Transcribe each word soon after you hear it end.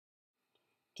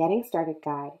Getting Started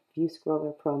Guide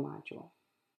ViewScrollr Pro module.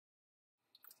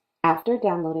 After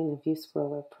downloading the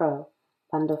ViewScrollr Pro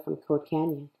bundle from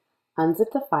CodeCanyon,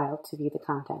 unzip the file to view the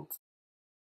contents.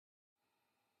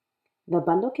 The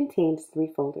bundle contains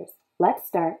 3 folders. Let's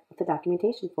start with the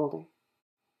documentation folder.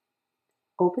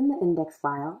 Open the index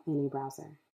file in a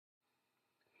browser.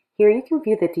 Here you can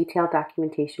view the detailed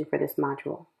documentation for this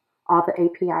module. All the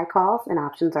API calls and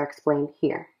options are explained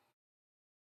here.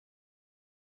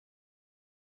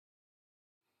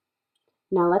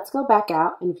 Now let's go back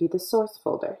out and view the source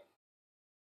folder.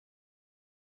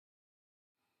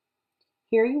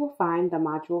 Here you will find the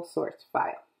module source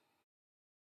file.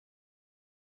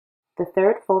 The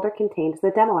third folder contains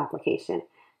the demo application.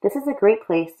 This is a great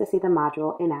place to see the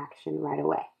module in action right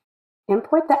away.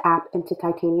 Import the app into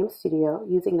Titanium Studio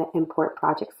using the Import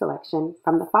Project selection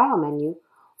from the File menu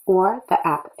or the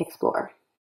App Explorer.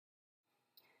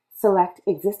 Select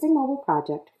Existing Mobile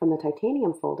Project from the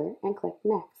Titanium folder and click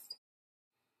Next.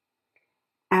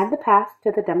 Add the path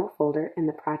to the demo folder in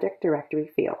the Project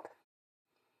Directory field.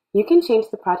 You can change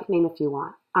the project name if you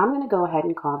want. I'm going to go ahead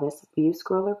and call this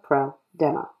ViewScrollr Pro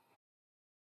Demo.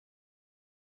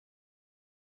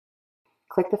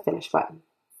 Click the Finish button.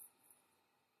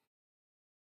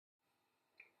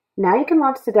 Now you can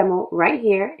launch the demo right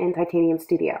here in Titanium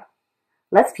Studio.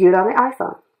 Let's view it on the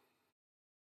iPhone.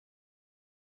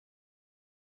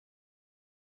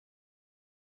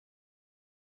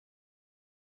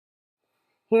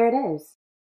 Here it is.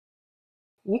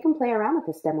 You can play around with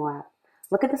this demo app.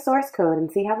 Look at the source code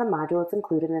and see how the module is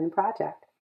included in the project.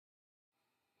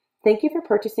 Thank you for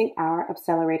purchasing our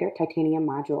Appcelerator Titanium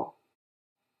module.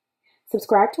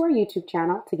 Subscribe to our YouTube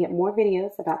channel to get more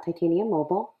videos about Titanium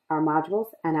Mobile, our modules,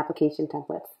 and application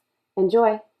templates.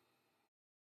 Enjoy!